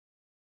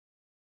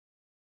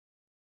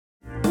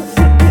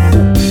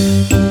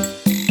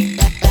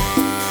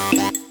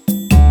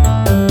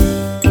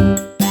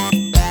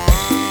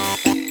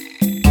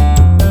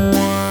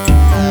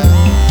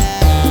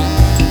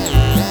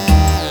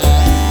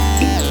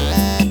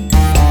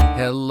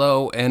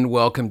Hello and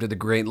welcome to the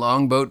Great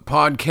Longboat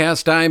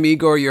podcast. I'm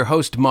Igor, your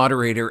host,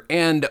 moderator,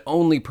 and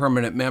only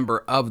permanent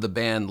member of the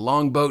band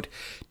Longboat.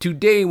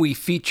 Today we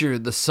feature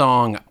the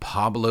song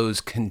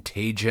Pablo's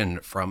Contagion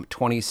from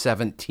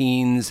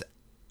 2017's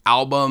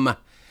album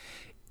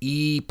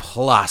E+.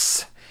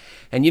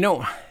 And you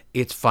know,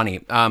 it's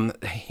funny.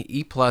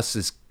 E+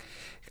 is,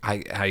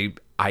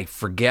 I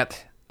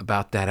forget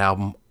about that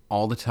album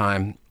all the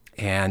time.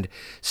 And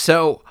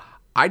so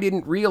I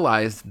didn't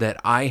realize that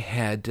I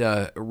had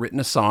written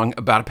a song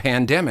about a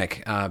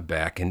pandemic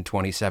back in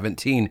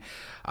 2017.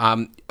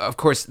 Of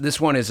course,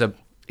 this one is a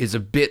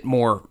bit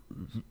more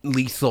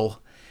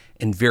lethal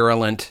and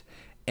virulent,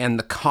 and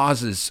the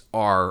causes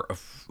are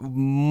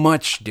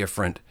much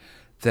different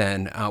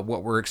than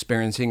what we're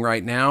experiencing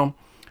right now.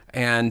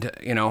 And,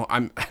 you know,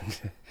 I'm,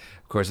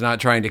 of course,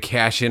 not trying to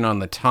cash in on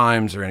the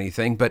times or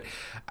anything, but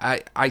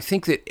I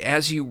think that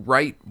as you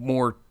write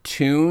more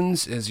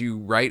tunes, as you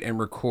write and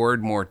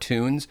record more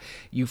tunes,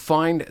 you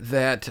find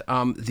that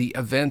the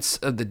events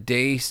of the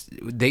day,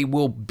 they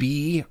will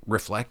be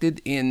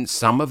reflected in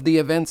some of the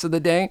events of the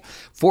day.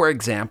 For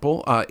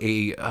example,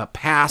 a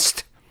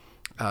past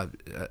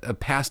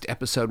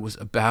episode was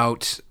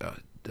about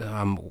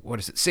what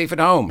is it? Safe at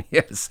Home.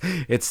 Yes,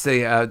 it's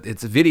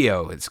a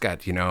video. It's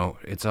got, you know,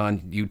 it's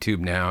on YouTube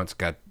now. It's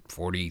got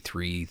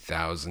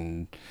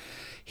 43,000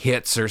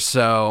 hits or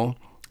so.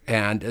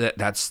 And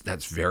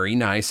that's very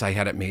nice. I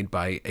had it made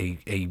by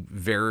a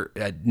very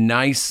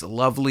nice,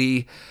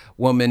 lovely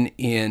woman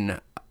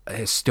in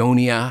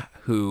Estonia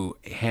who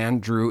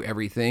hand drew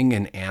everything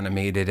and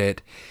animated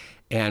it.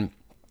 And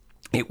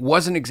it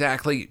wasn't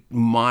exactly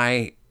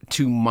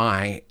to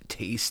my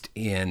taste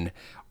in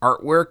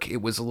artwork.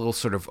 It was a little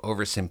sort of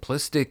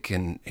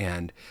oversimplistic,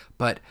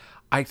 but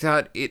I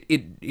thought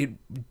it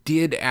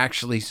did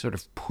actually sort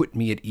of put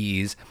me at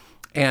ease.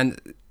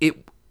 And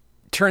it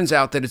turns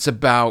out that it's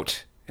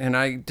about, and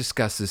I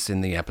discussed this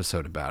in the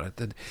episode about it,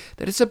 that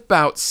it's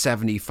about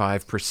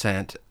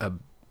 75%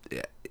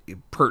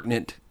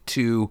 pertinent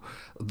to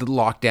the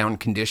lockdown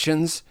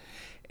conditions.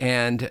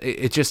 And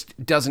it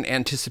just doesn't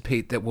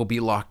anticipate that we'll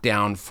be locked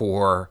down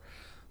for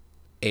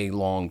a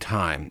long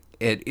time.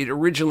 It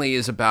originally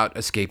is about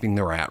escaping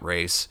the rat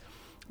race,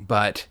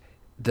 but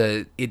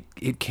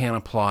it can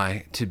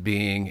apply to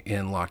being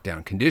in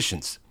lockdown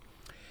conditions.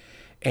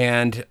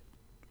 And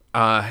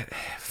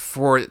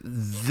for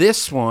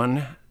this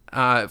one,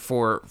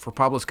 for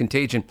Pablo's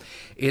Contagion,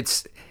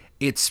 it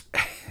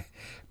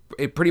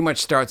pretty much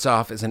starts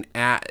off as the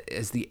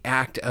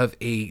act of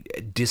a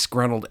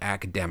disgruntled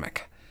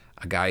academic,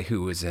 a guy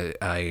who is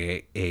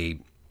a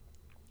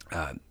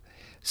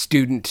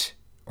student,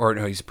 or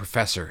no, he's a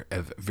professor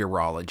of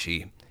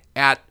virology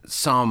at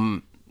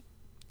some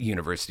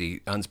university,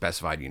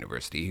 unspecified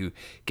university, who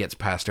gets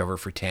passed over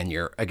for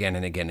tenure again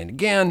and again and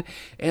again.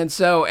 And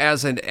so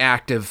as an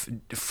act of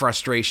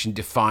frustration,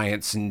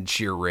 defiance, and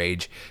sheer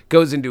rage,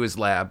 goes into his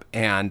lab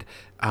and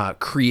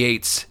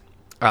creates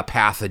a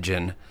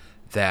pathogen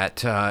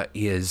that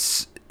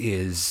is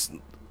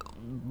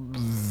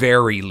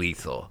very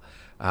lethal.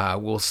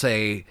 We'll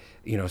say,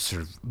 you know,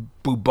 sort of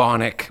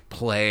bubonic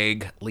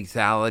plague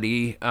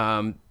lethality,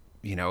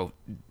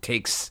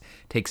 takes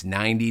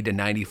 90 to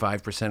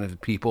 95% of the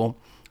people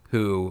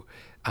who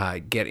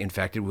get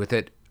infected with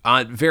it.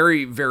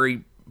 Very,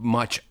 very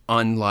much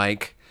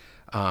unlike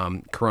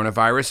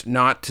coronavirus.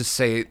 Not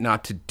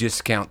to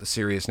discount the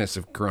seriousness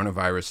of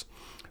coronavirus,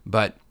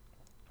 but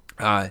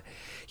I'm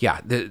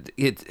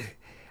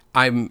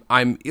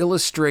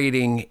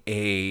illustrating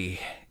a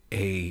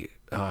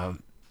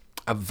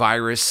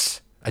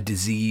virus, a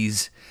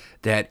disease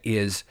that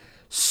is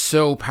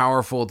so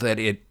powerful that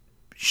it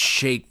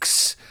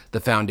shakes the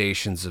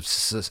foundations of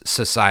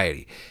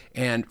society.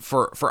 And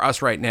for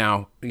us right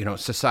now, you know,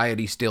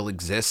 society still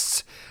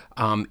exists.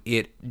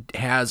 It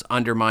has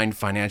undermined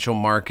financial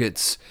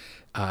markets,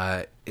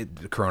 the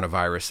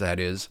coronavirus, that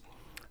is.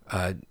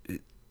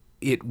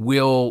 There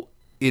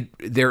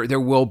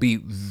will be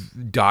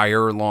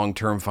dire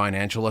long-term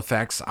financial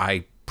effects,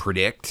 I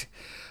predict.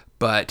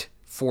 But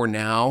for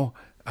now,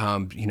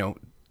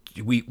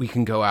 we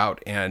can go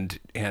out and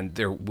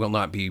there will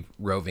not be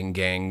roving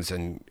gangs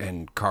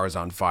and cars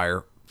on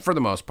fire, for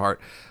the most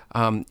part,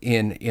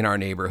 in our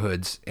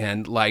neighborhoods,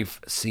 and life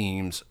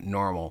seems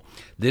normal.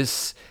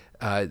 This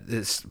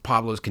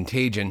Pablo's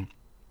Contagion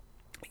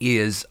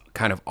is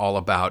kind of all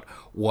about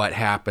what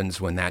happens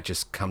when that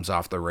just comes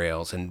off the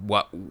rails, and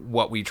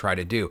what we try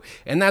to do.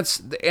 And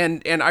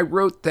I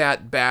wrote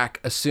that back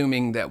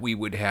assuming that we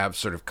would have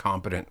sort of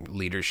competent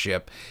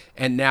leadership.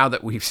 And now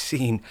that we've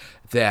seen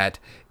that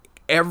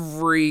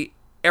every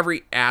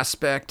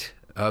aspect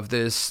of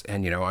this,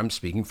 and, you know, I'm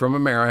speaking from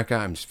America,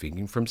 I'm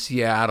speaking from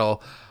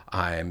Seattle,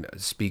 I'm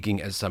speaking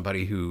as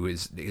somebody who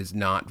is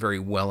not very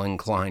well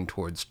inclined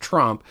towards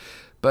Trump,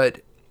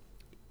 but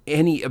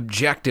any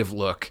objective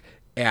look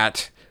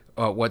at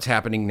what's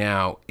happening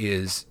now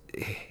is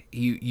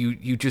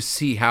you just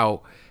see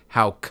how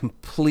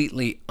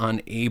completely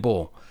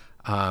unable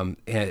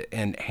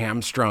and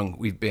hamstrung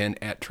we've been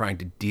at trying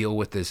to deal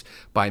with this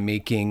by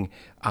making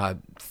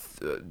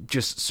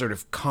just sort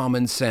of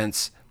common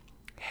sense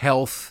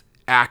health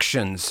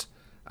actions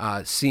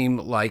seem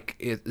like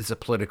it's a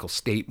political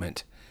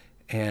statement,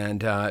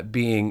 and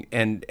being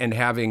and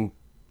having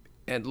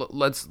and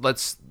let's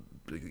let's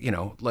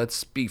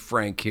be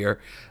frank here,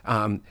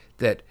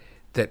 that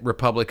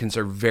Republicans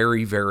are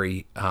very,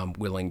 very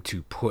willing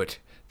to put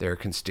their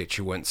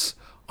constituents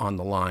on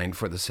the line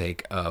for the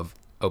sake of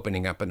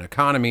opening up an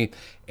economy,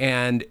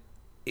 and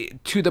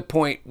to the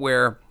point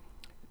where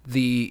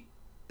the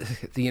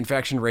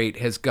infection rate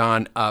has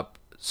gone up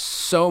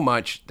so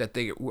much that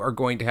they are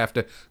going to have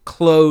to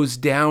close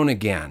down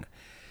again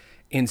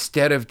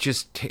instead of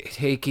just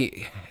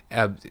taking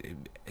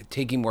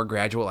more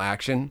gradual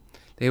action.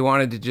 They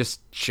wanted to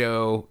just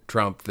show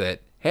Trump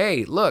that,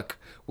 hey, look,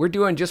 we're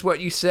doing just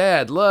what you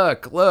said.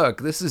 Look,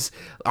 this is,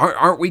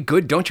 aren't we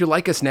good? Don't you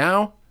like us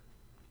now?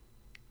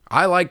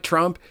 I like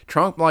Trump.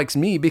 Trump likes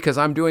me because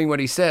I'm doing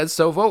what he says,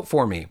 so vote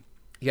for me.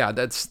 Yeah,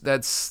 that's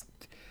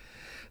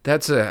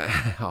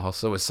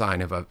also a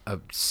sign of a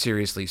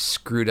seriously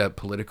screwed up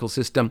political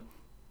system.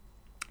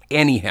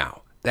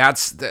 Anyhow,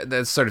 that's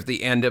sort of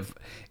the end of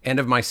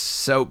my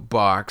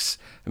soapbox.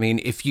 I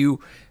mean, if you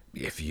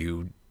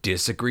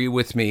disagree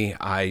with me,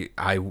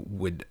 I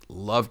would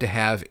love to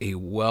have a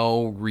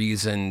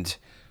well-reasoned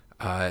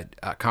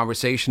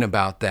conversation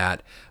about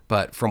that.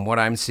 But from what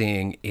I'm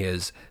seeing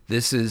is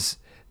this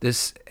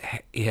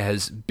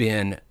has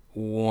been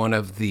one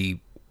of the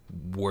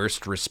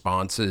worst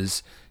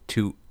responses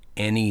to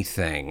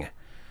anything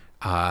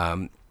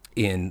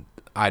in,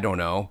 I don't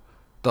know,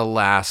 the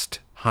last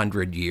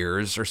 100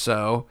 years or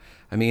so.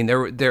 I mean,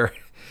 the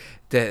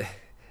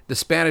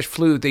Spanish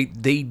flu, they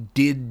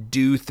did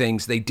do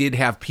things. They did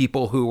have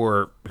people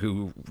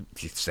who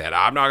said,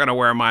 I'm not going to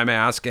wear my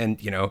mask. And,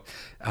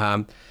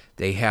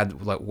 they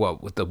had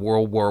with the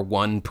World War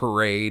I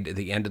parade,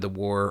 the end of the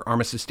war,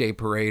 Armistice Day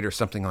parade or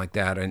something like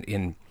that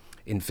in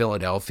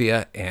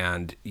Philadelphia.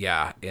 And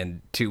yeah,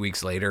 and 2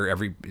 weeks later,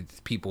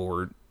 people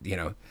were,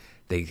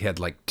 they had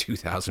like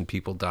 2,000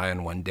 people die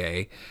in one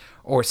day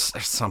or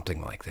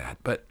something like that.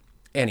 But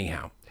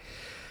anyhow,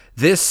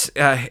 this,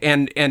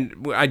 and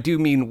I do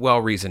mean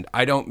well-reasoned.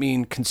 I don't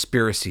mean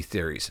conspiracy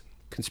theories.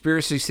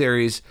 Conspiracy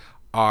theories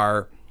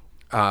are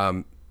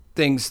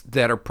things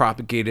that are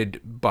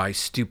propagated by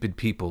stupid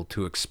people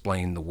to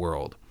explain the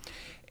world.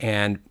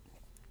 And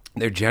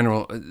they're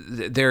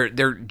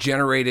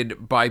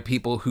generated by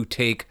people who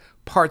take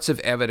parts of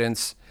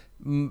evidence,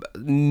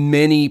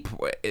 many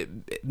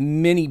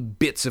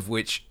bits of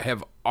which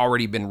have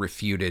already been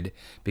refuted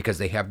because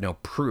they have no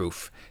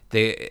proof.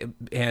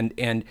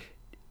 And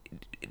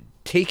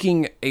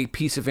taking a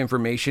piece of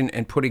information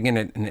and putting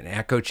it in an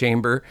echo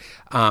chamber,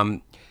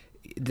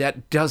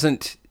 that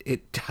doesn't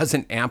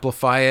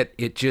amplify it.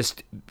 It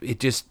just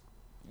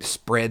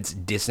spreads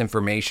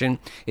disinformation.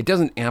 It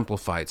doesn't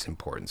amplify its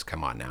importance.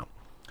 Come on now.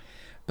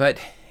 But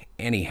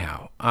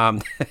anyhow,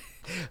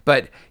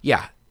 but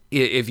yeah,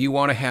 if you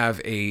want to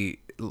have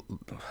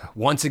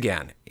once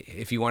again,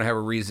 if you want to have a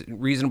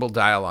reasonable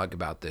dialogue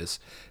about this,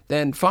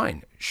 then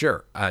fine,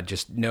 sure.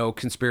 Just no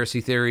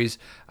conspiracy theories,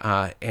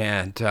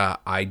 and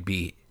I'd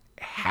be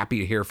happy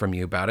to hear from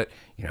you about it.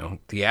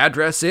 The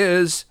address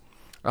is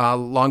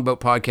Longboat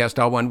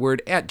Podcast, all one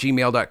word,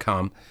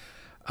 @gmail.com.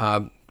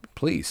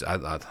 Please,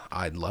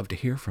 I'd love to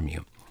hear from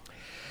you.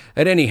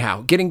 And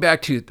anyhow, getting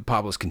back to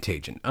Pablo's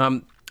Contagion.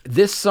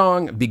 This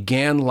song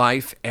began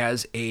life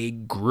as a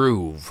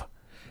groove.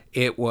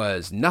 It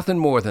was nothing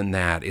more than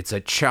that. It's a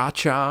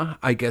cha-cha,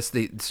 I guess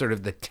the sort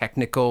of the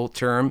technical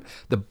term.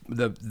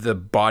 The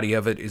body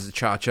of it is a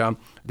cha-cha.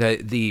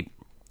 The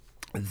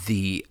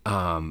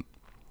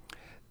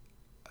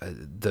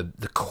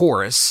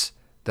chorus,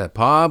 the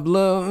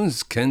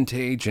Pablo's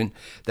Contagion,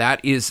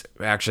 that is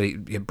actually,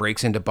 it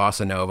breaks into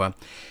bossa nova.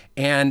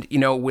 And,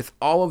 with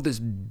all of this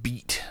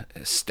beat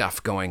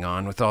stuff going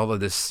on, with all of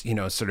this,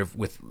 sort of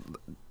with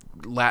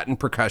Latin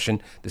percussion,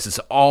 this is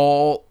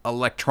all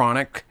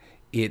electronic.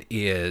 It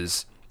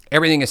is,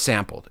 everything is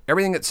sampled.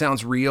 Everything that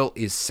sounds real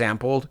is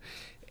sampled.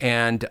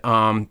 And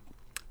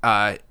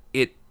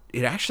it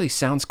actually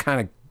sounds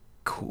kind of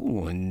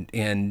cool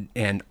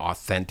and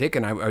authentic.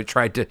 And I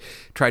tried to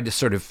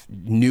sort of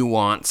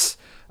nuance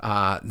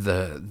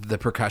the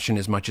percussion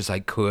as much as I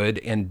could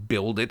and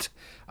build it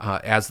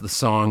as the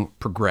song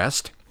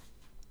progressed.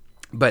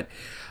 But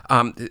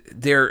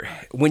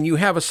when you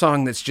have a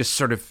song that's just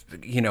sort of,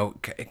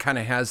 kind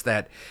of has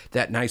that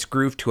nice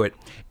groove to it,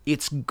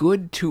 it's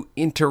good to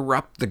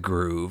interrupt the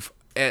groove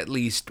at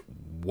least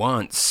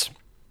once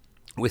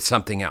with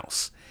something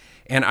else.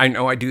 And I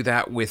know I do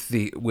that with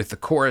the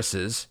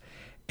choruses,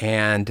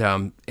 and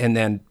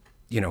then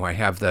I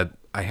have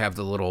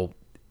the little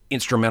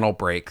instrumental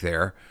break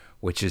there,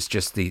 which is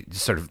just the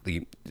sort of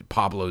the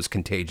Pablo's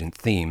Contagion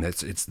theme.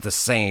 It's the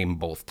same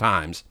both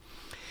times.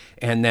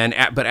 And then,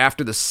 but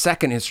after the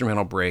second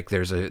instrumental break,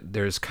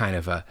 there's kind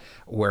of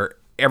where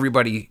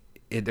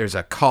there's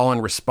a call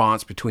and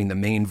response between the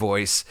main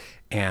voice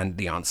and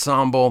the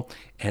ensemble,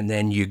 and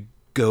then you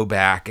go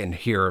back and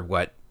hear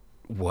what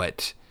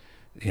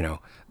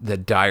the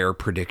dire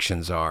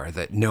predictions are,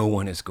 that no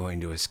one is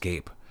going to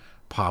escape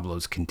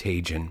Pablo's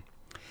Contagion.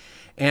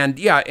 And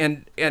yeah,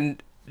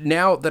 and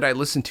now that I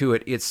listen to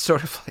it, it's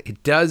sort of,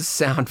 it does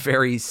sound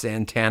very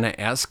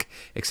Santana-esque,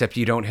 except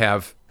you don't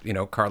have,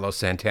 Carlos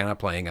Santana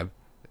playing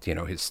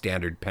his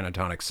standard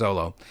pentatonic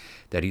solo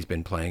that he's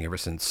been playing ever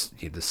since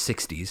the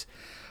 60s.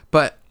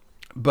 But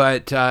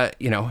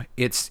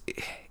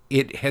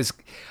it has,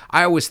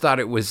 I always thought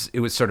it was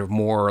sort of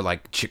more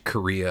like Chick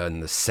Corea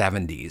in the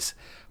 70s.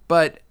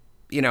 But,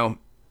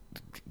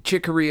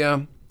 Chick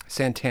Corea,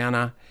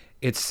 Santana,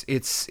 it's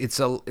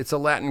a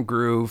Latin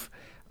groove.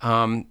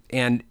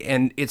 And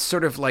it's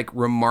sort of like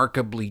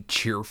remarkably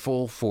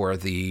cheerful for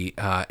the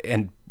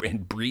and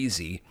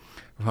breezy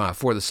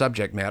for the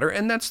subject matter,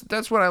 and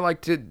that's what I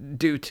like to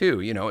do too.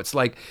 It's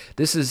like,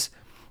 this is,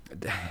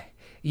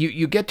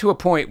 you get to a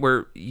point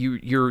where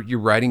you're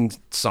writing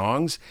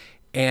songs,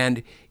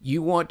 and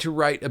you want to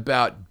write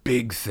about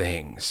big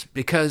things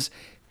because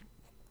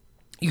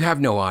you have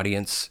no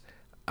audience,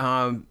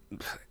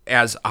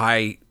 as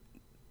I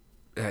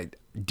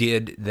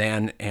did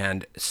then,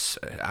 and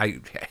I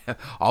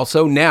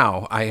also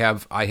now I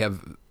have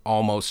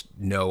almost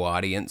no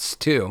audience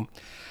too,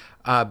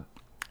 and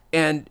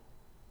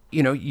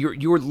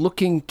you're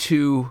looking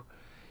to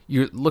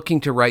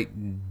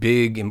write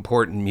big,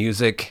 important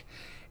music,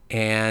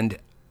 and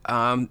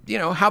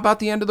how about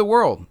the end of the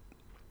world?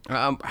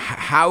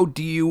 How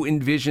do you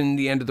envision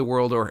the end of the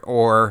world,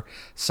 or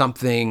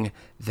something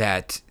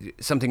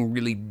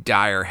really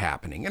dire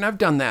happening? And I've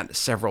done that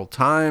several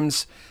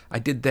times. I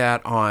did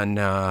that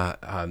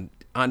on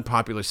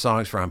Unpopular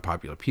Songs for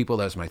Unpopular People.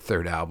 That was my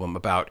third album,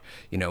 about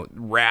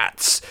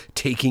rats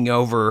taking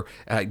over,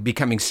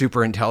 becoming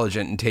super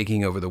intelligent and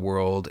taking over the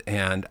world.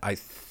 And I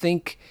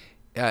think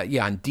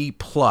on D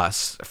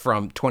Plus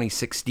from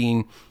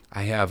 2016,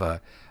 I have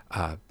a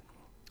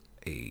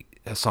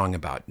song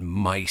about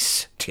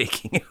mice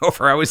taking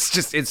over.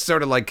 It's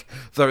sort of like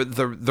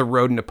the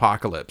rodent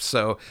apocalypse.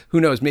 So who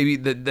knows? Maybe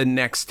the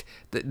next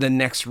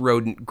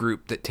rodent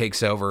group that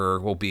takes over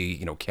will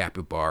be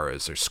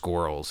capybaras or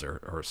squirrels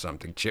or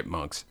something,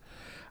 chipmunks.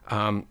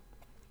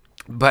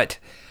 But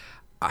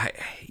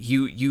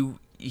you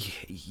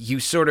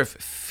sort of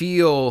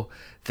feel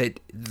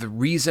that the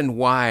reason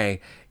why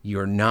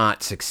you're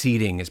not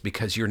succeeding is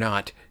because you're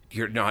not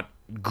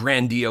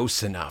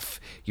grandiose enough.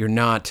 You're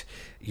not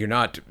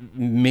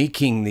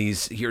making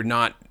these. You're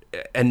not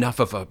enough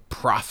of a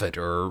prophet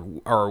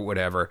or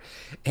whatever.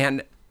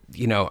 And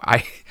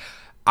I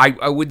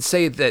would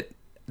say that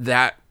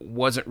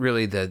wasn't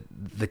really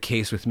the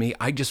case with me.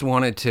 I just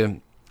wanted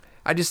to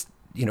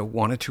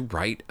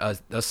write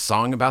a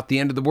song about the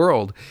end of the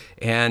world,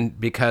 and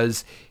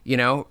because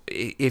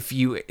if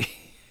you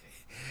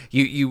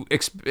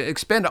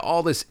expend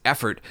all this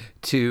effort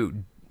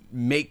to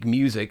make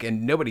music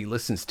and nobody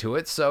listens to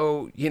it,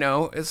 so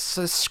it's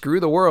screw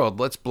the world,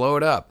 let's blow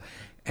it up,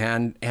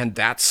 and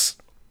that's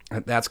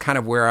kind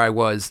of where I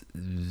was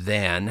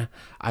then.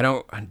 I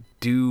don't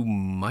do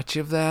much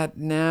of that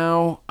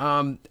now.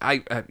 I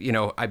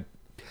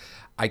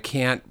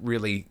can't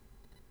really.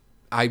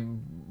 I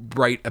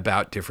write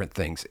about different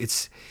things.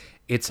 It's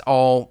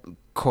all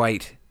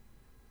quite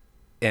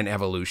an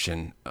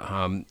evolution,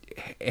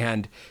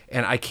 and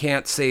I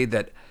can't say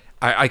that.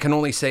 I can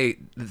only say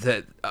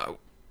that.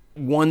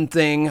 One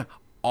thing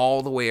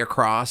all the way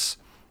across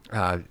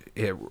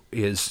it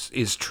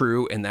is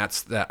true, and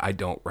that's that I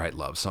don't write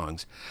love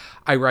songs.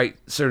 I write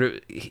sort of,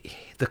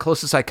 the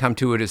closest I come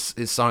to it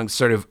is songs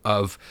sort of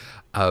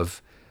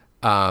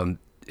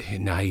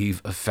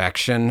naive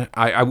affection.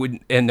 I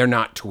wouldn't, and they're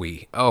not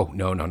twee. Oh,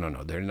 no,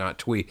 they're not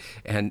twee.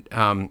 And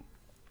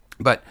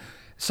but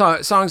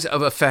songs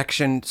of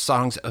affection,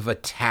 songs of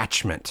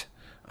attachment,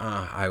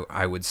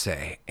 I would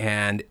say.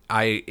 And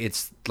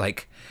it's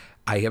like,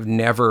 I have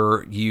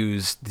never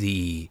used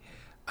the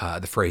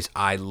phrase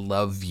 "I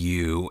love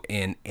you"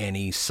 in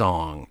any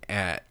song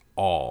at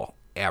all,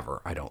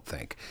 ever. I don't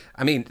think.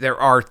 I mean, there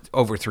are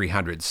over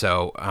 300,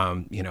 so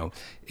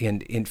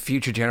in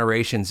future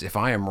generations, if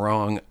I am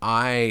wrong,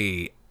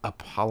 I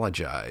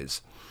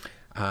apologize.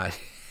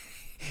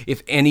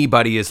 If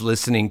anybody is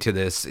listening to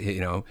this,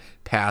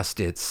 past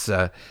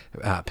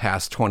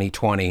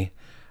 2020,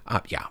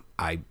 I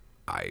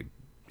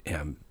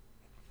am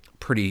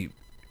pretty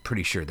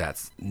sure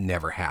that's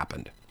never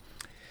happened.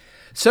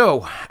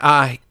 So,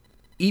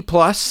 E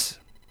plus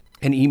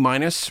and E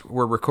minus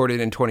were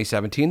recorded in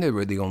 2017. They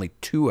were the only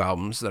two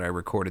albums that I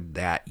recorded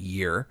that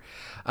year.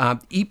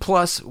 E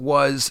plus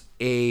was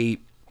an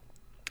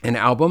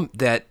album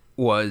that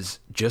was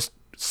just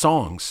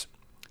songs.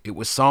 It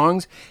was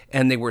songs,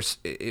 and it was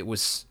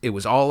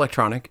all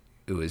electronic.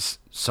 It was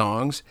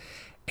songs,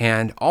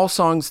 and all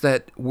songs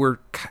that were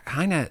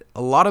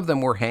a lot of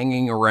them were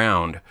hanging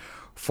around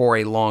for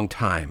a long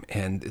time,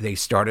 and they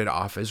started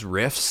off as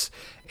riffs,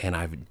 and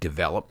I've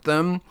developed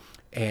them,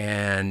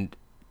 and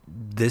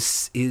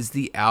this is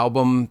the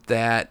album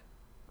that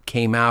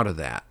came out of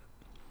that.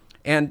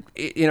 And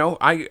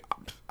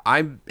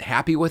I'm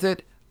happy with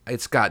it.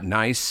 It's got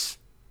nice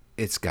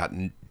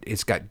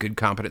it's got good,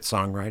 competent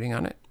songwriting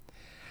on it.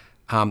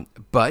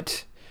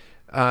 But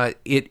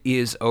it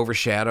is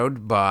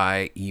overshadowed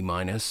by E-,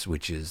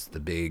 which is the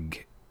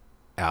big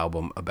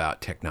album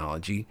about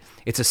technology.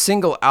 It's a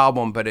single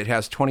album, but it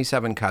has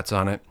 27 cuts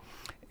on it.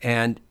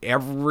 And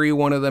every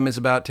one of them is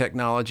about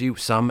technology,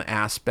 some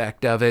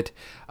aspect of it,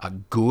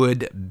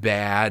 good,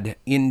 bad,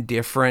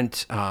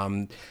 indifferent,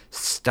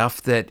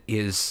 stuff that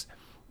is,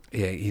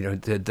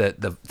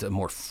 the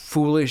more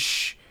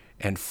foolish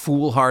and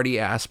foolhardy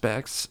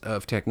aspects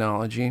of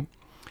technology.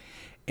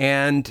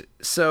 And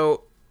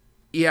so,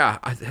 yeah,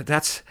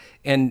 that's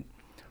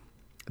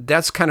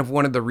kind of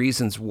one of the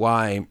reasons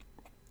why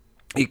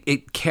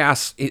it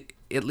casts,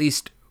 at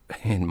least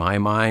in my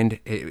mind,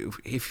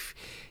 if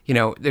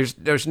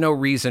there's no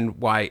reason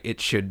why it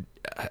should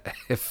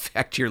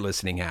affect your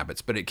listening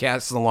habits, but it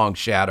casts a long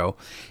shadow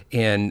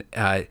in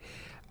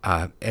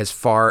as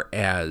far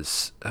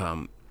as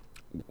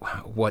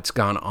what's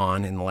gone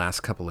on in the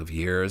last couple of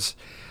years.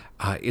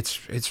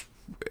 It's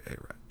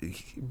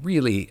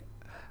really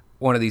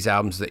one of these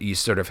albums that you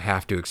sort of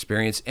have to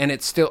experience, and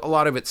it's still, a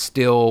lot of it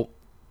still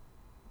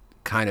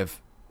kind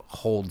of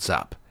holds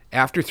up.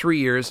 After 3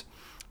 years,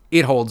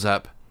 it holds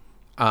up,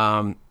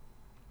 and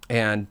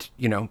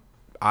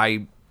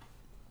I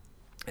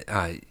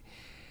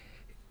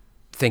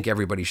think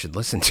everybody should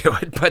listen to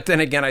it. But then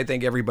again, I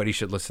think everybody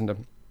should listen to,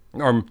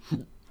 or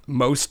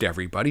most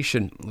everybody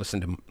should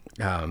listen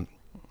to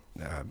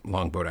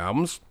Longboat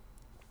albums,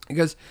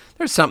 because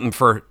there's something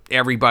for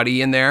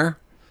everybody in there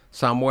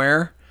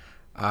somewhere,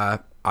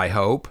 I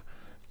hope.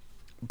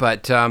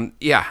 But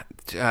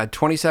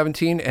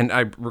 2017, and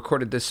I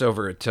recorded this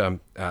over at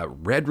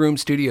Red Room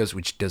Studios,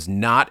 which does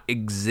not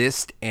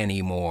exist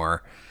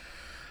anymore.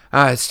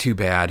 It's too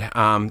bad.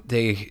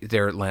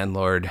 Their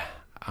landlord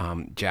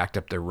jacked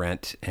up their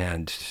rent,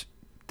 and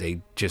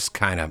they just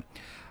kind of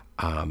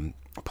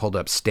pulled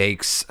up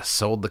stakes,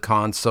 sold the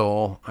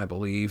console, I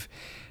believe,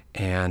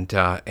 and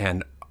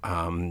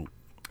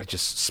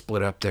just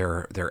split up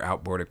their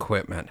outboard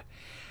equipment.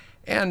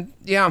 And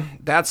yeah,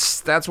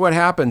 that's what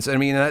happens. I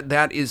mean,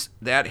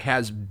 that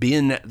has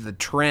been the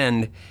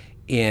trend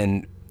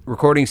in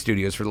recording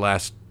studios for the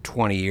last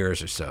 20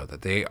 years or so,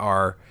 that they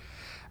are.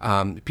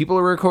 People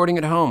are recording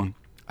at home.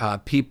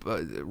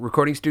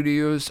 Recording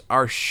studios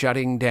are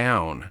shutting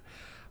down,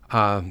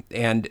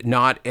 and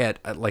not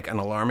at like an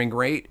alarming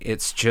rate.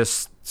 It's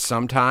just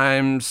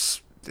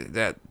sometimes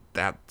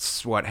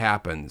that's what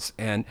happens.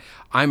 And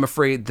I'm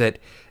afraid that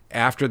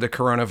after the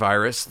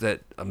coronavirus,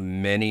 that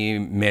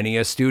many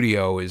a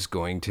studio is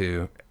going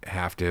to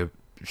have to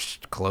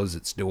close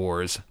its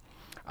doors.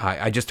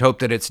 I just hope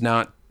that it's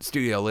not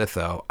Studio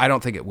Litho. I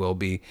don't think it will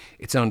be.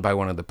 It's owned by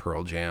one of the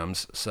Pearl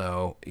Jams,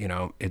 so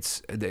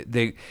it's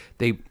they.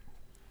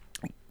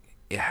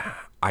 Yeah,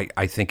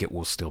 I think it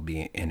will still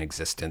be in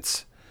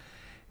existence,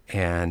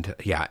 and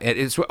yeah,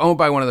 it's owned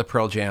by one of the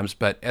Pearl Jams.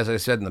 But as I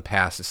said in the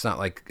past, it's not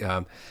like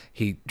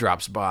he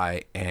drops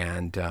by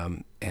and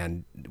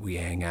we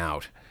hang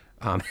out.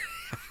 I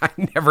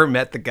never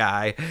met the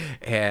guy,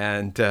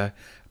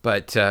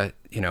 but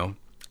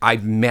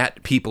I've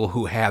met people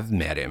who have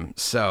met him,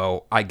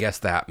 so I guess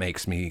that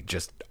makes me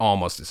just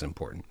almost as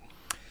important.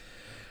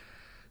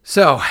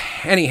 So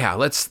anyhow,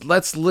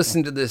 let's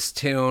listen to this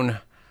tune.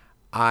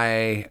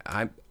 I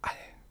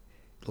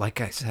like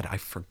I said, I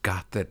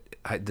forgot that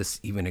this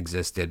even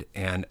existed,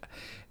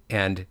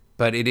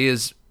 but it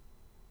is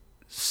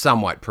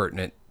somewhat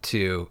pertinent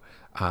to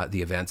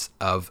the events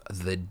of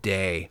the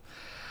day.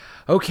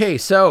 Okay,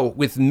 so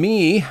with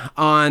me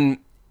on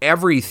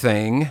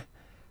everything,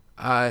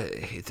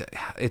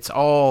 it's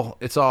all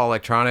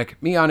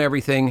electronic. Me on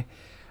everything.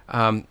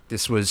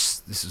 This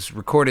is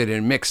recorded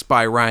and mixed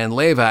by Ryan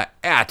Leva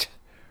at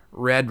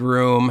Red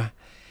Room,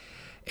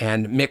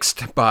 and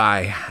mastered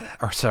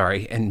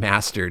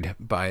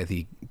by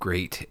the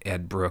great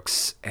Ed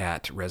Brooks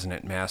at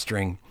Resonant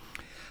Mastering.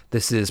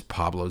 This is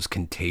Pablo's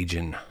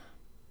Contagion.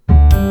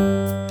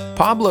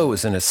 Pablo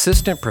is an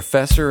assistant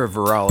professor of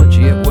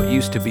virology at what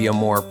used to be a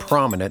more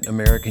prominent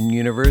American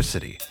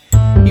university.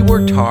 He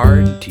worked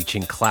hard,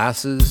 teaching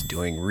classes,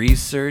 doing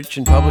research,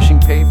 and publishing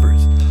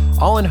papers,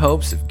 all in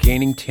hopes of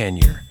gaining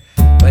tenure.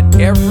 But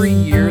every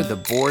year the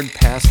board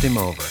passed him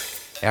over.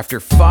 After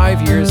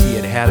 5 years he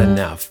had had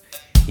enough.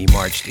 He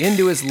marched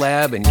into his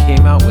lab and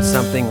came out with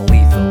something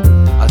lethal,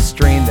 a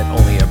strain that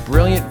only a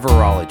brilliant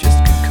virologist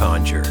could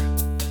conjure.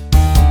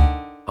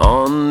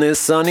 On this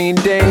sunny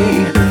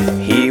day,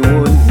 he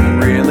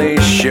wouldn't really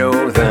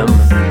show them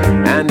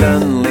and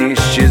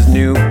unleash his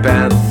new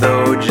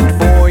pathogen.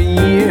 For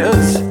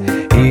years,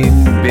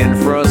 he'd been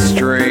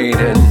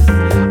frustrated.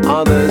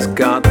 Others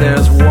got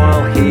theirs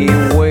while he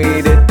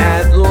waited.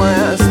 At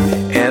last,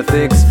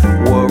 ethics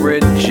were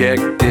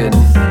rejected.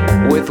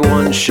 With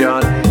one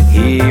shot,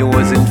 he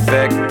was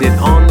infected.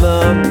 On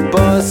the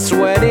bus,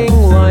 sweating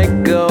like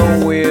a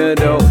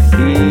weirdo,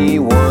 he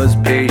was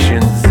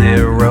patient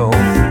zero.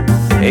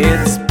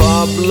 It's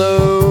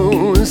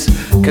Pablo's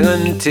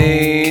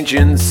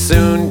contagion,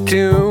 soon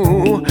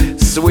to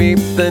sweep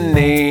the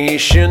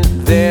nation.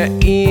 There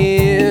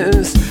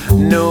is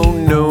no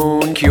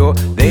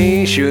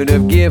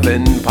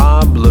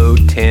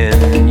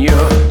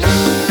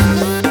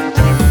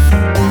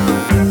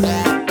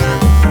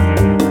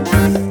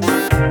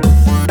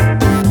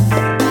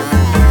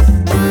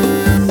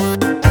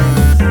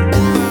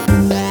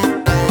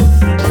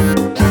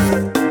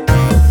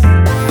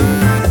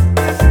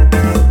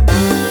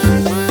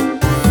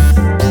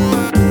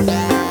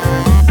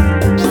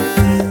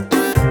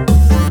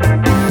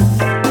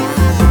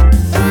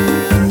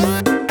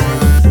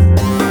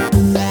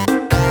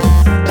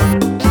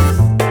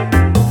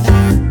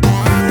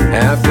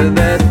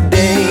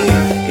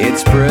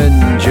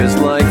just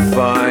like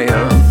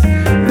fire.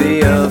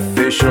 The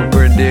official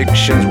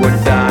predictions were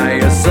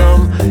dire.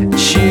 Some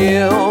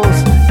chills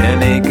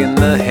and ache in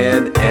the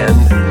head,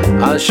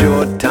 and a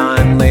short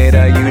time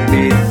later you'd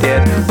be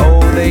dead.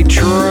 Oh, they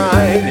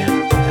tried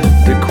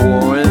to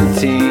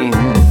quarantine.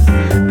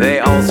 They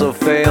also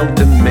failed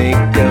to make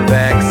a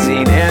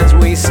vaccine. As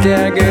we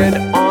staggered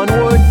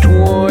onward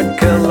toward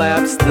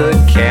collapse, the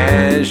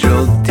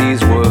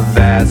casualties were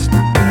vast.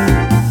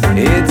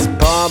 It's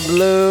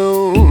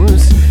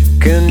Pablo's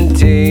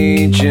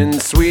contagion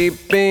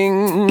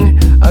sweeping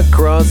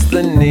across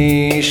the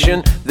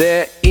nation.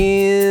 There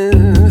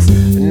is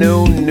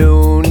no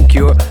known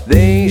cure.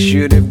 They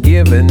should have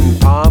given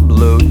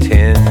Pablo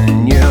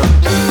tenure.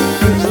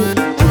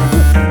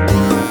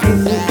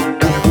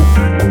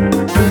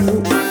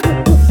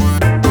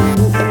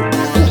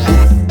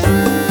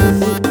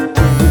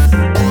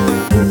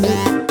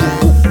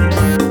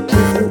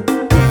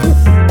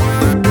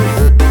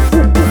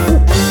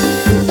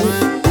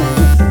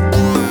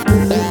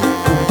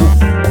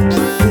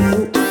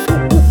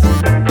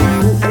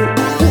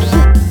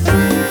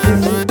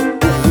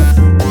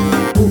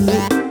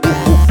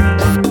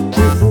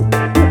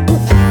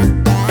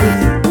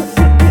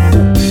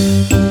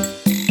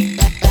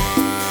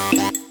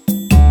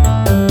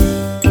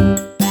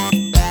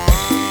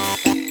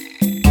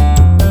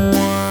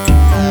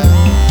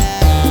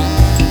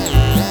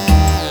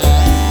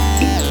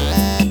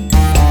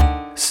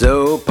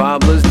 So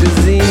Pablo's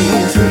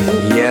disease,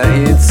 yeah,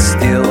 it's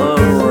still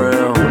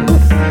around.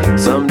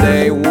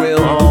 Someday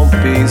we'll all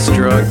be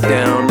struck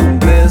down.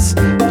 This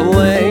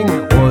plague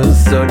was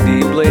so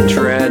deeply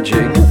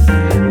tragic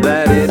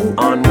that it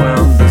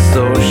unwound the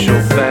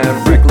social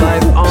fabric.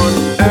 Life on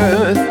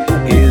earth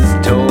is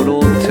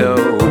total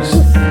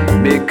toast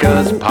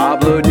because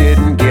Pablo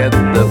didn't get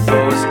the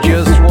post.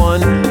 Just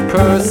one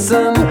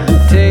person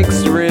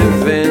takes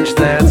revenge.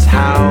 That's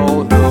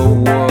how the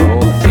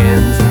world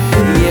ends.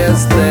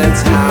 Yes,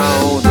 that's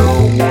how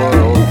the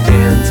world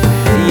ends.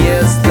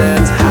 Yes,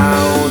 that's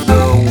how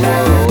the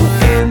world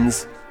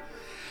ends.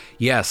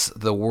 Yes,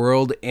 the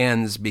world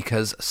ends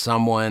because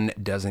someone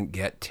doesn't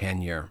get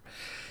tenure.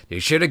 They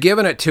should have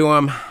given it to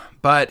him,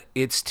 but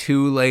it's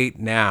too late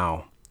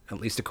now, at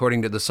least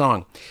according to the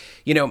song.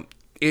 You know,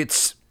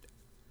 it's...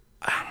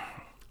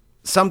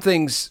 some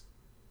things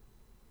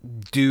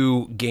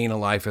do gain a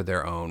life of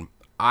their own.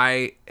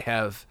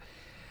 I've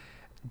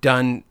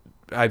done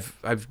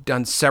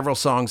several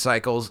song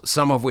cycles,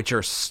 some of which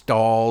are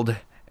stalled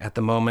at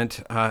the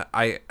moment.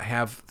 I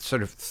have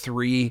sort of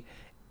 3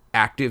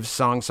 active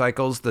song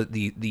cycles.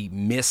 The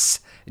Miss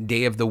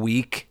Day of the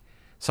Week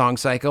song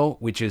cycle,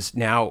 which has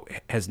now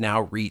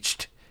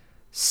reached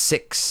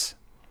 6.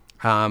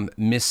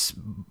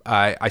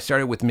 I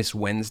started with Miss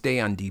Wednesday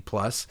on D+,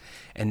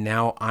 and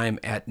now I'm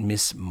at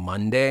Miss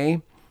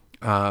Monday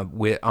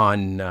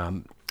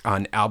on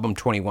album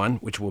 21,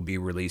 which will be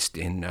released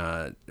in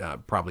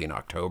probably in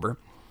October.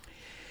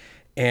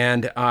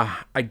 And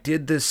I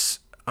did this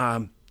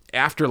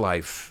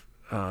Afterlife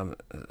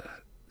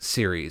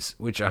series,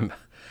 which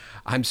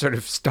I'm sort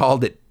of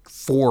stalled at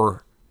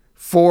four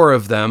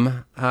of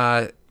them,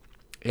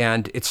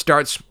 and it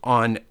starts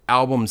on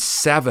album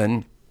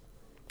 7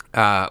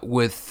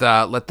 with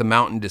Let the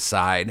Mountain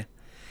Decide.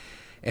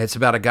 It's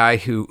about a guy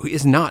who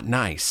is not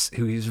nice,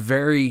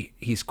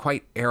 he's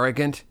quite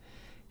arrogant,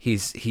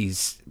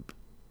 he's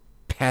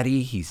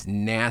petty, he's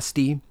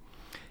nasty,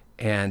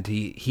 and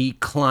he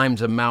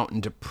climbs a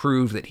mountain to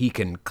prove that he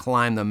can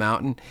climb the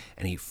mountain,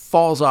 and he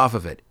falls off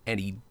of it, and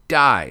he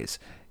dies.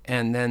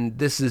 And then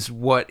this is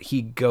what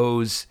he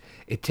goes,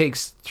 it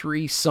takes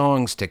 3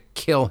 songs to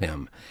kill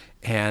him,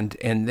 and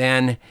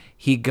then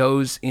he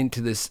goes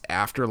into this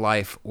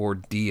afterlife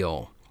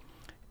ordeal.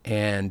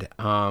 And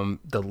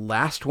the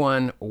last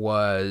one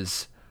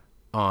was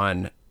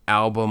on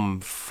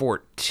album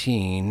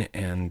 14,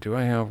 and do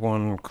I have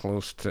one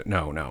close to?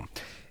 No.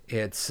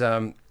 It's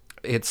the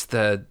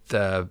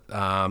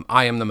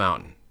I Am the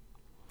Mountain,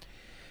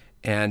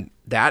 and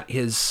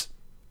that's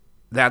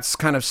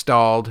kind of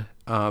stalled.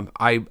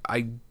 I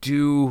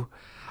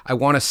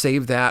want to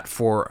save that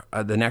for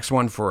the next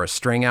one for a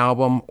string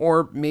album,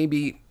 or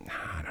maybe,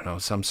 I don't know,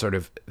 some sort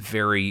of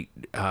very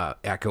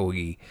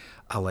echoey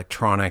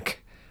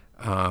electronic,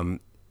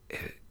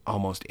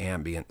 almost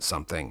ambient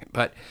something.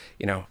 But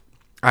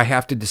I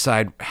have to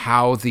decide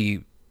how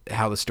the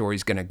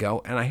story's going to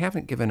go, and I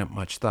haven't given it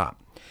much thought.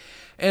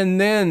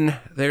 And then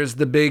there's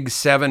the big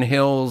Seven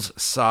Hills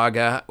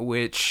saga,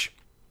 which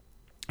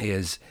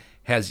has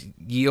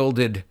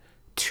yielded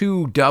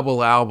 2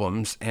 double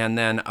albums and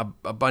then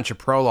a bunch of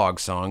prologue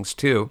songs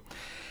too.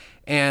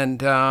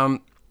 And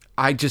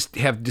I just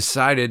have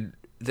decided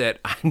that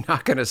I'm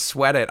not going to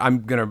sweat it.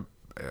 I'm going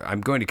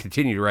to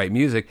continue to write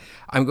music.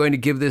 I'm going to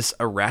give this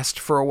a rest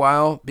for a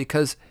while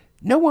because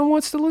no one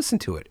wants to listen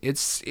to it.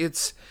 It's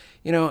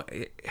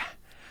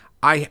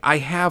I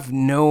have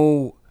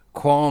no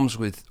qualms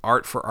with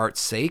art for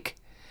art's sake,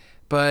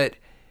 but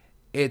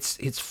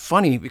it's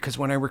funny because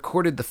when I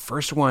recorded the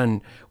first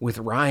one with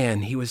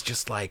Ryan, he was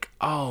just like,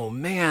 "Oh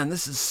man,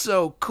 this is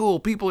so cool.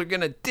 People are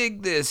gonna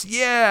dig this,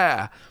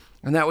 yeah."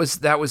 And that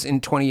was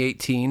in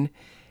 2018,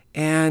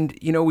 and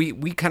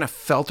we kind of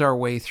felt our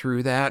way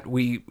through that.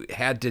 We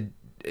had to,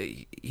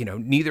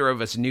 neither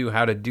of us knew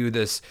how to do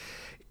this.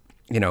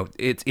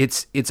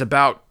 It's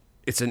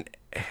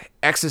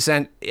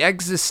an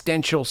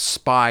existential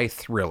spy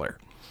thriller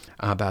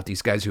about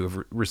these guys who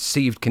have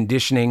received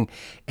conditioning,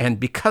 and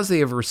because they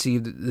have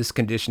received this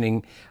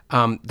conditioning,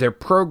 their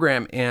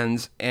program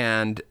ends,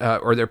 and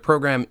or their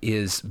program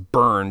is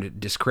burned,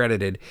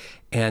 discredited,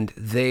 and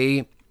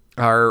they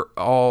are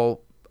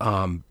all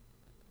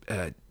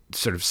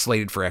sort of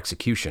slated for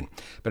execution.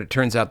 But it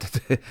turns out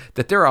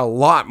that there are a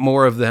lot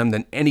more of them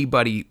than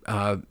anybody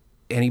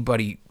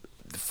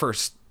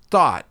first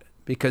thought,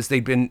 because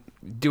they've been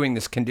doing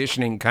this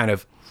conditioning kind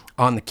of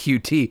on the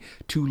QT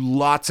to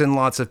lots and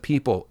lots of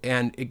people,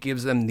 and it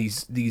gives them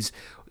these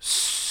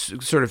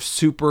sort of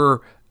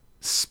super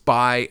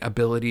spy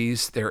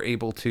abilities. They're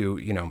able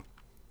to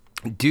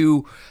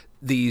do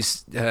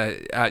these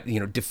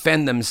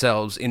defend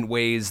themselves in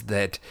ways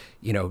that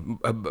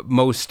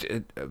most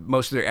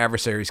of their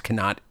adversaries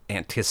cannot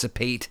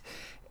anticipate,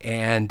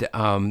 and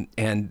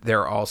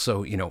they're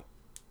also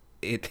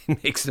it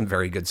makes them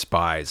very good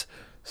spies.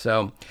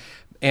 So,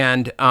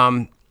 and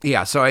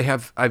so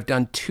I've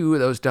done 2 of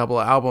those double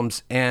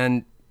albums,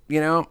 and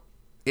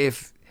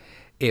if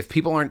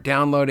people aren't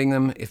downloading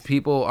them, if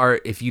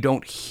you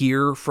don't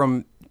hear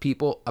from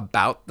people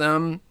about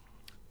them,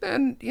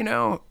 then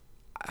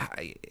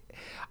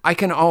I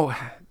can always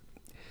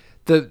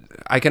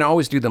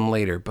do them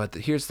later. But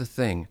here's the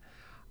thing: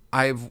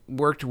 I've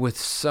worked with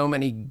so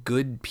many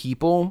good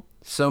people,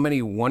 so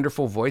many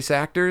wonderful voice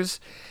actors,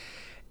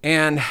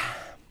 and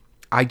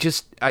I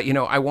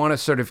want to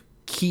sort of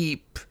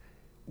keep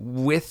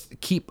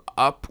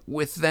up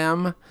with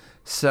them.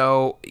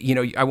 So,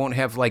 I won't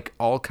have like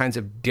all kinds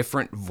of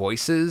different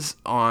voices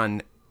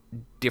on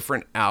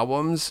different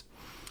albums.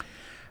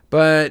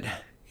 But,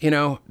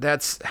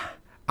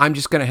 I'm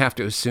just going to have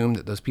to assume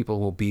that those people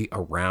will be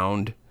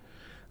around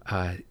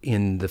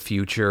in the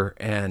future.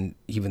 And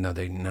even though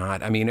they're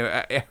not,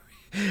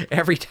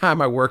 every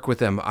time I work with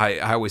them, I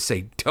always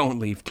say, don't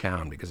leave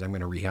town, because I'm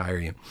going to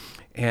rehire you.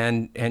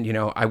 And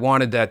I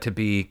wanted that to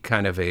be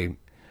kind of a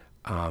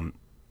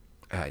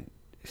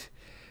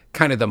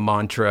kind of the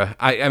mantra.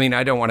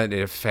 I don't want it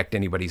to affect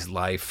anybody's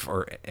life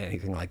or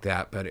anything like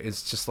that, but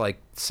it's just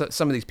like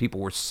some of these people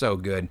were so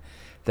good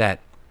that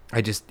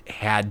I just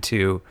had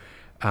to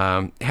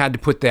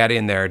put that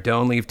in there.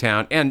 Don't leave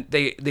town. And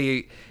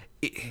the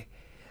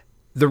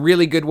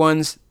really good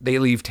ones, they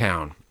leave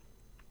town.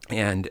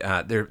 And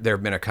there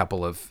have been a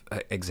couple of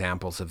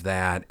examples of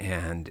that,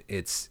 and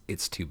it's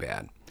too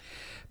bad.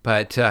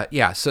 But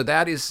so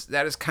that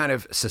is kind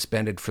of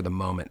suspended for the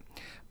moment.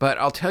 But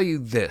I'll tell you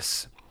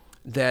this,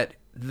 that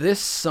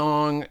this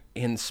song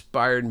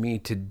inspired me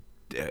to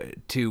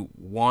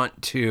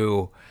want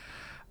to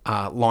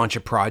launch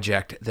a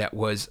project that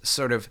was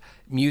sort of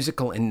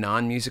musical and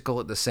non-musical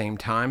at the same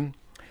time.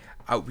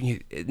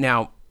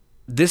 Now,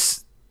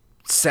 this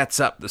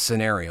sets up the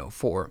scenario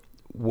for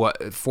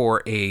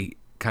a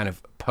kind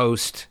of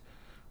post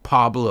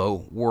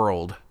Pablo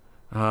world,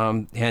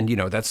 and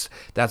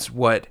that's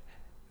what.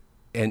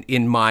 And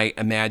in my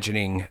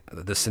imagining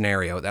the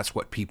scenario, that's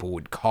what people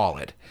would call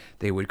it.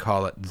 They would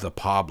call it the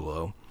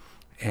Pablo,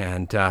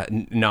 and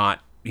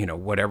not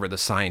whatever the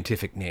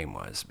scientific name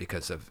was,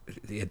 because of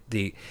it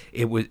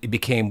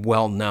became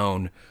well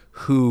known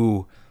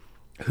who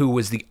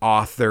was the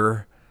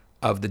author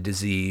of the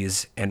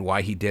disease and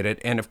why he did it.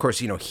 And of course,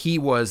 he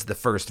was the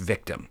first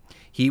victim.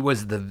 He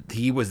was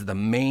the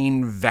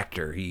main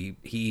vector.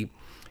 He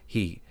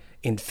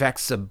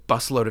infects a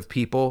busload of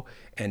people,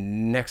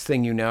 and next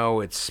thing you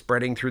know, it's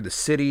spreading through the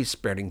city,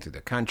 spreading through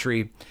the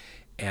country,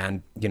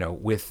 and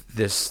with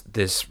this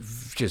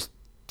just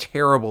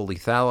terrible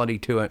lethality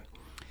to it.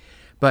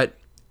 But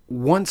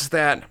once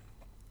that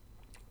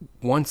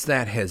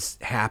has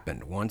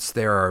happened, once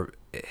the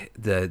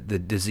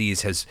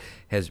disease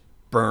has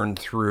burned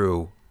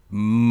through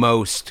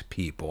most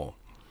people,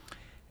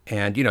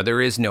 and there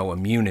is no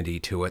immunity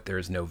to it,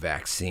 there's no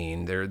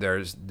vaccine, there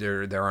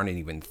aren't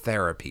even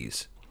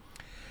therapies.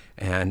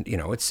 And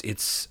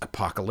it's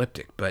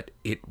apocalyptic, but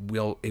it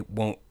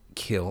won't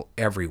kill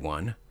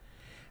everyone,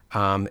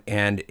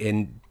 and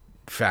in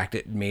fact,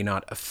 it may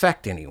not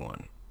affect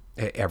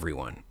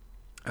everyone.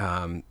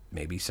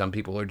 Maybe some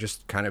people are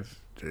just kind of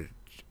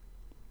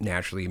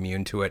naturally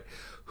immune to it.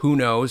 Who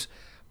knows?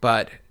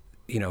 But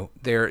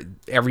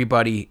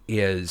everybody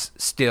is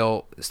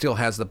still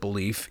has the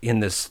belief in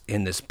this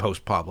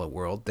post Pablo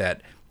world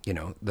that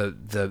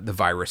the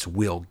virus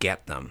will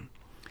get them.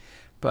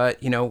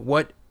 But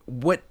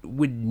what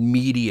would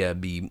media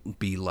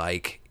be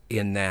like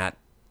in that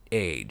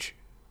age?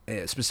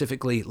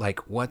 Specifically, like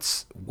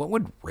what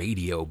would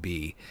radio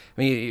be?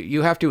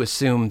 You have to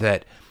assume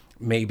that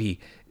maybe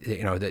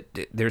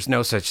that there's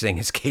no such thing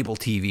as cable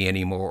TV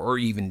anymore, or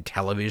even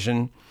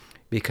television.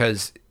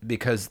 because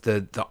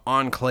the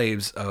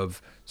enclaves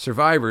of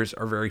survivors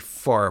are very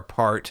far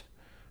apart,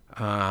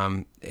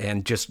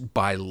 and just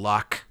by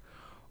luck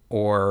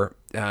or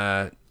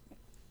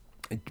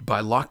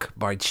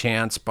by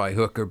chance, by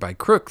hook or by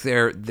crook,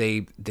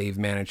 they've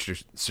managed to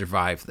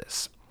survive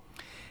this.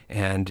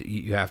 And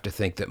you have to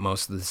think that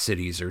most of the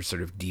cities are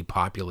sort of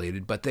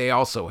depopulated, but they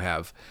also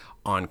have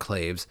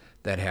enclaves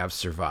that have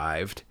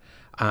survived.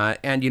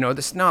 And,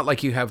 this is not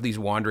like you have these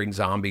wandering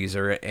zombies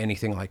or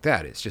anything like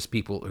that. It's just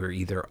people who are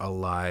either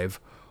alive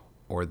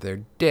or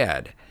they're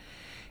dead.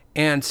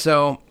 And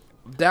so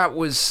that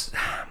was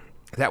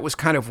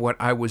kind of what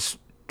I was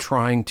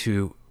trying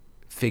to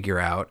figure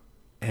out,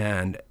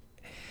 and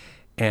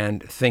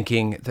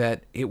thinking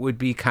that it would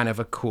be kind of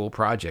a cool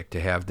project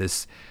to have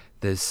this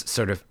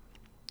sort of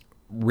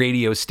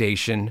radio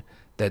station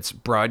that's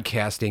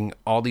broadcasting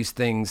all these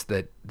things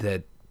that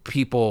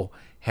people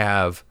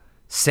have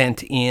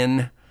sent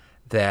in,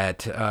 that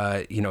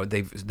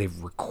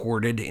they've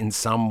recorded in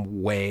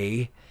some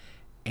way,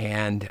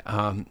 and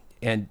a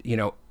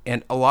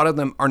lot of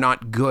them are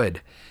not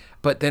good.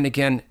 But then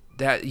again,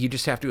 that you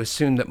just have to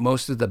assume that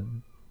most of the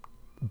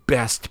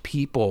best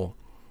people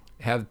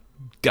have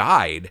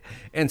died,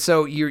 and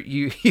so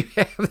you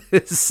have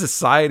this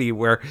society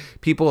where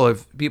people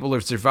have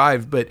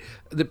survived, but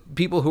the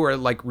people who are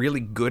like really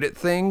good at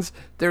things,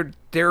 they're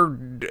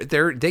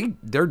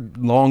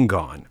long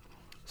gone.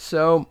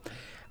 So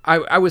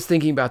I was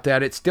thinking about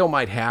that. It still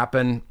might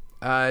happen,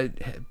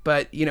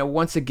 but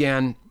once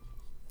again,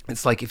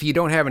 it's like, if you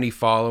don't have any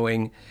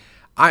following,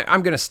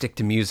 I'm going to stick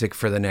to music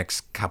for the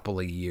next couple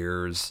of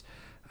years,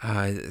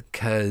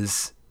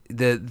 because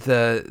I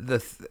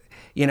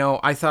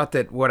thought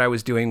that what I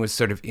was doing was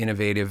sort of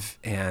innovative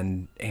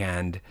and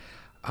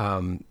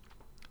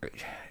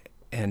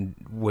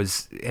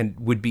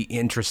would be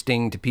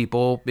interesting to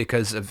people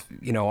because of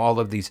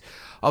all these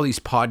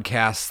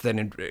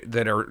podcasts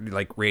that are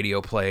like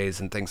radio plays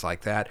and things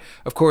like that.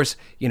 Of course,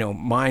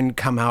 mine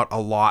come out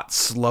a lot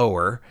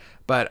slower,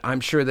 but I'm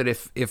sure that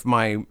if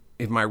my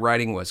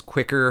writing was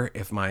quicker,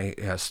 if my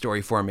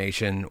story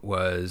formation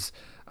was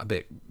a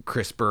bit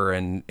crisper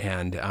and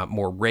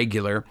more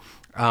regular,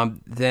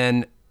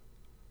 then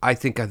I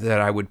think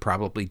that I would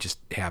probably just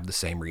have the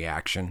same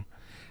reaction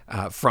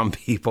from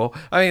people.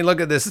 I mean,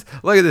 look at this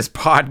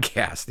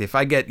podcast. If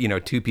I get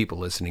 2 people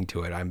listening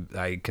to it,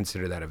 I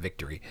consider that a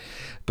victory.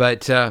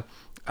 But I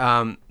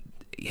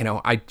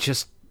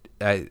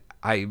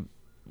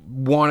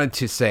wanted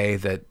to say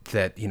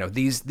that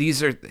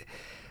these are,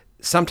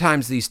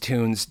 sometimes these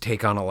tunes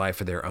take on a life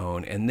of their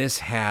own, and this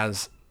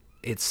has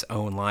its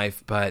own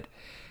life, but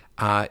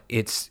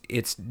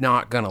it's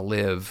not going to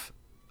live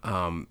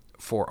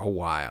for a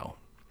while.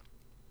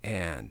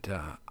 And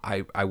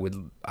I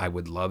would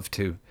love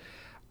to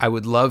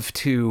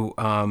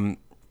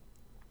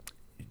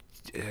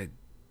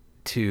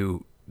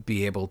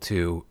be able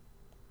to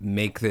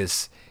make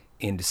this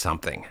into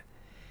something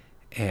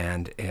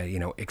and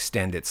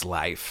extend its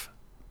life.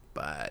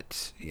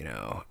 But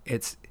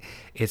it's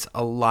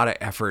a lot of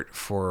effort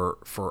for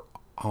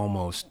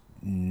almost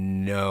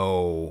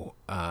no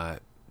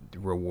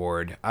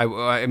reward.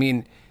 I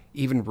mean,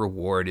 even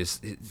reward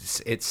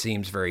it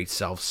seems very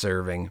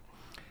self-serving.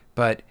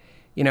 But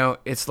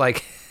it's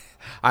like,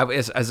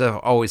 as I've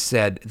always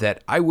said,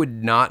 that I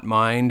would not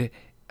mind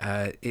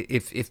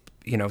if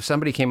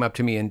somebody came up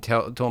to me and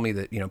told me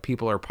that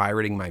people are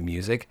pirating my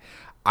music.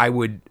 I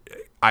would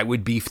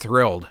be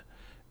thrilled,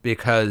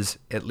 because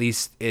at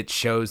least it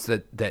shows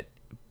that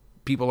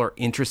people are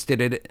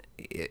interested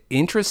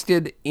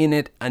in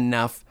it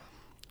enough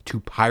to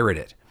pirate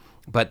it.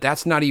 But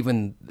that's not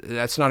even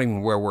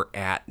where we're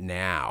at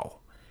now.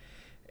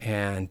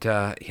 And,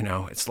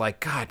 it's like,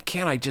 God,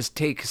 can't I just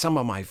take some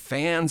of my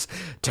fans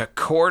to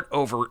court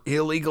over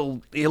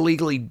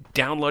illegally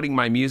downloading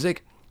my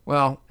music?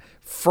 Well,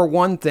 for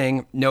one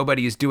thing,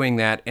 nobody is doing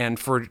that. And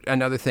for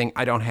another thing,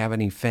 I don't have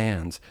any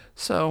fans.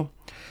 So,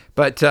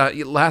 but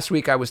last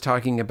week I was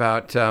talking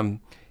about,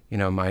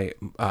 my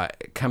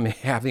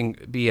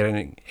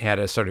having had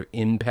a sort of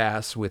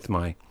impasse with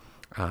my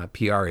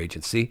PR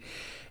agency.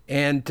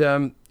 And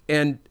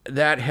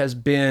that has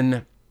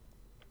been...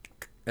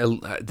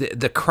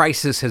 the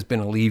crisis has been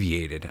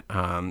alleviated,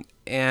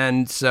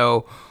 and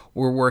so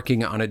we're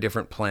working on a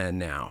different plan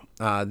now.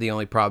 The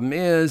only problem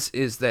is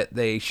that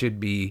they should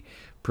be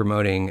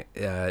promoting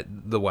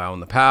The Wow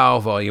and the Pow,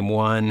 Volume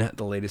 1,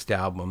 the latest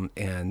album,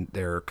 and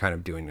they're kind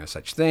of doing no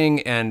such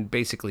thing. And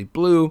basically,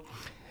 Blue,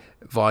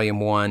 Volume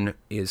 1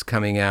 is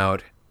coming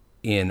out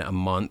in a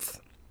month,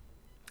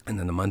 and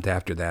then the month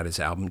after that is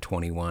Album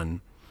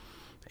 21.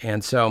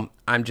 And so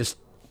I'm just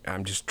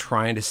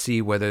trying to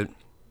see whether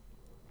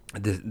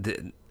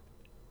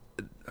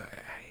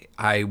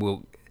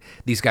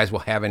these guys will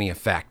have any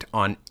effect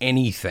on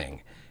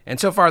anything, and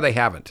so far they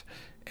haven't.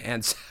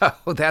 And so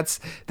that's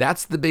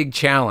the big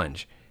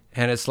challenge.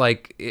 And it's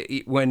like,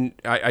 when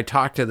I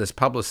talked to this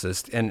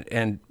publicist,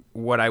 and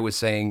what I was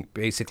saying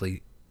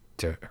basically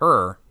to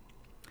her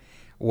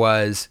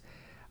was,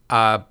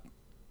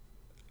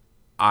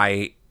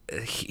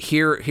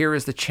 here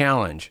is the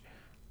challenge.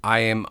 I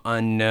am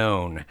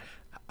unknown.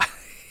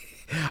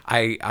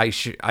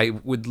 I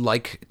would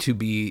like to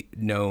be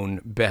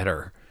known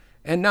better,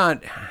 and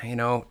not,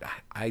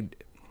 I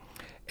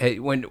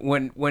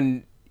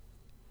when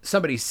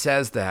somebody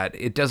says that,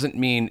 it doesn't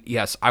mean,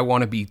 yes, I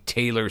want to be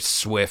Taylor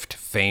Swift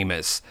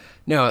famous.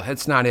 No,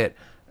 that's not it.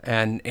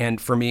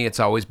 And for me, it's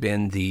always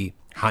been the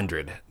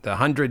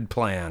 100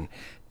 plan,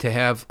 to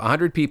have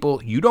 100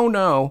 people you don't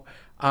know,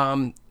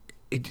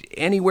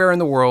 anywhere in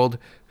the world,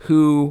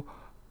 who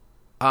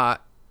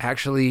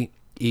actually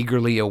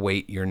eagerly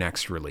await your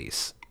next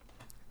release.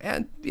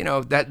 And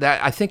that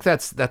I think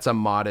that's a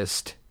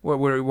modest. What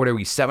are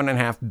we?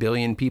 7.5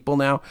 billion people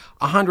now.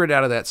 100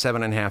 out of that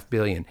 7.5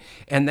 billion,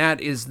 and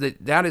that is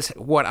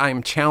what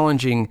I'm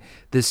challenging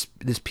this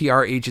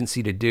PR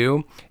agency to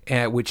do,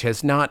 which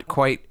has not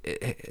quite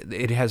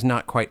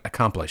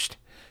accomplished.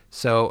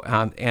 So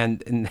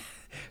and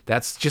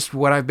that's just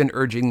what I've been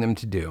urging them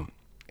to do.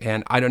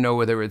 And I don't know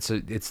whether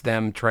it's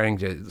them trying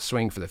to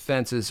swing for the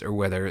fences, or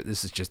whether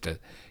this is just a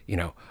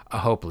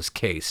hopeless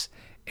case,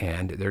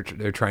 and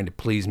they're trying to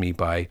please me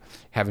by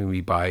having me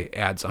buy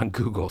ads on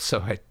Google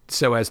so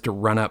as to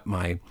run up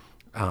my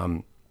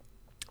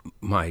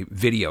my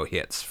video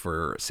hits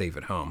for Safe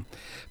at Home.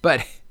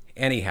 But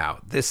anyhow,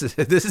 this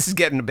is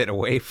getting a bit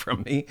away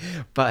from me.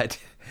 But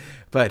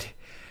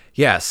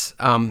yes,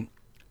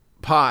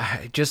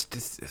 just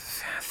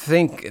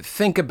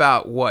think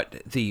about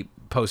what the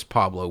post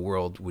Pablo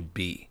world would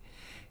be,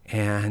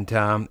 and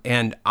I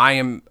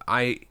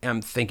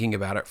am thinking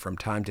about it from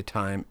time to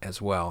time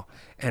as well,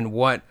 and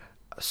what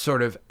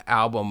sort of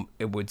album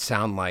it would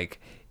sound like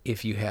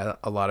if you had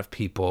a lot of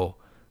people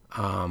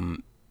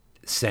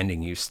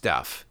sending you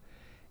stuff,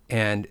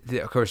 and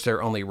of course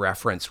their only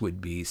reference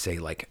would be, say,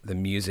 like the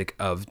music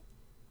of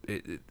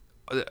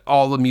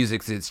all the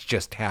music that's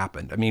just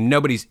happened. I mean,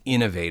 nobody's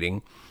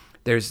innovating.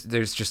 There's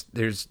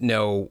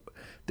no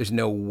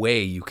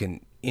way you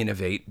can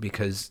innovate,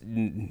 because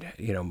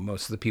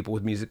most of the people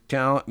with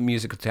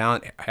musical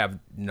talent have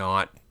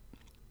not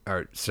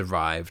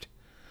survived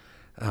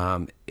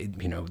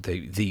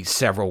the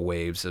several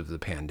waves of the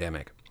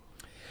pandemic.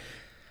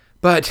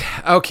 But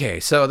okay,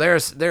 so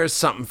there's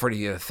something for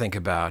you to think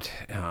about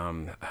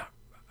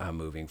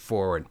moving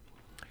forward.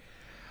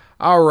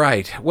 All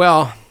right,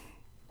 well,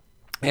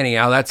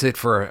 anyhow, that's it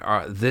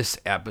for this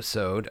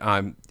episode.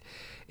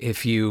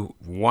 If you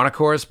want to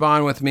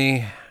correspond with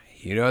me,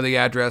 you know the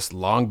address,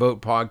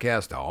 Longboat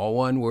Podcast, all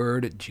one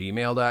word, at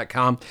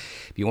gmail.com.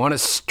 If you want to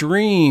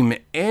stream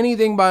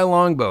anything by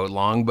Longboat,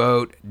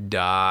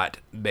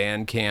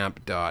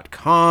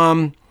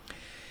 longboat.bandcamp.com.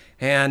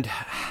 And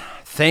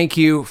thank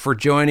you for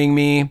joining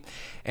me.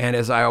 And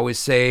as I always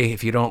say,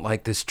 if you don't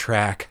like this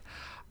track,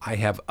 I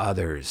have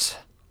others.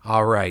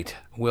 All right,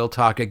 we'll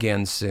talk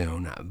again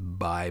soon.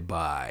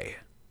 Bye-bye.